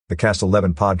The Cast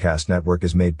 11 Podcast Network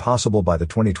is made possible by the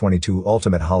 2022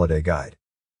 Ultimate Holiday Guide.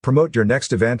 Promote your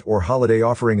next event or holiday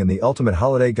offering in the Ultimate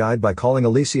Holiday Guide by calling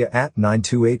Alicia at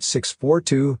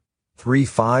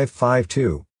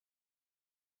 928-642-3552.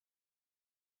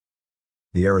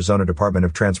 The Arizona Department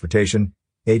of Transportation,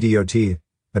 ADOT,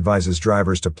 advises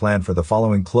drivers to plan for the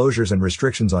following closures and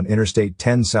restrictions on Interstate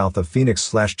 10 south of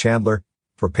Phoenix/Chandler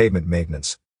for pavement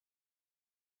maintenance.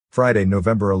 Friday,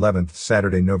 November 11th,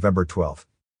 Saturday, November 12th.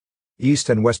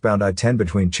 East and westbound I-10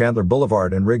 between Chandler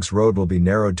Boulevard and Riggs Road will be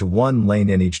narrowed to one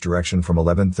lane in each direction from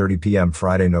 11:30 p.m.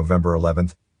 Friday, November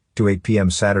 11th to 8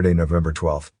 p.m. Saturday, November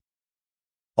 12th.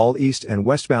 All east and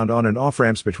westbound on and off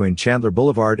ramps between Chandler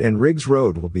Boulevard and Riggs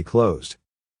Road will be closed.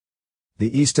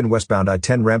 The east and westbound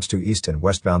I-10 ramps to east and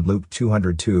westbound Loop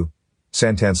 202,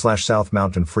 Santan/South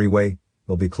Mountain Freeway,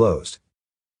 will be closed.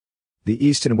 The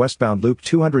east and westbound Loop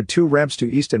 202 ramps to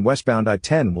east and westbound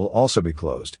I-10 will also be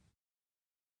closed.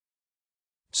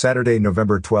 Saturday,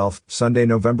 November 12th, Sunday,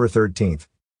 November 13th.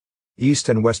 East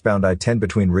and westbound I-10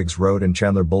 between Riggs Road and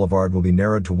Chandler Boulevard will be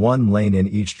narrowed to one lane in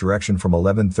each direction from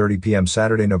 11:30 p.m.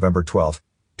 Saturday, November 12th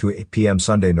to 8 p.m.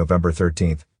 Sunday, November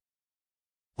 13th.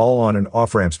 All on and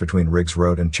off ramps between Riggs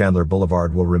Road and Chandler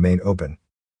Boulevard will remain open.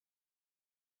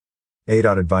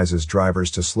 ADOT advises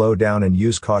drivers to slow down and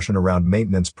use caution around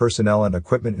maintenance personnel and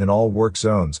equipment in all work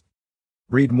zones.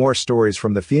 Read more stories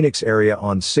from the Phoenix area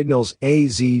on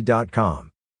signalsaz.com.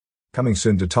 Coming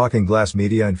soon to Talking Glass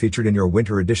Media and featured in your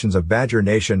winter editions of Badger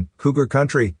Nation, Cougar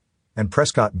Country, and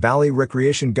Prescott Valley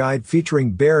Recreation Guide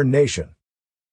featuring Bear Nation.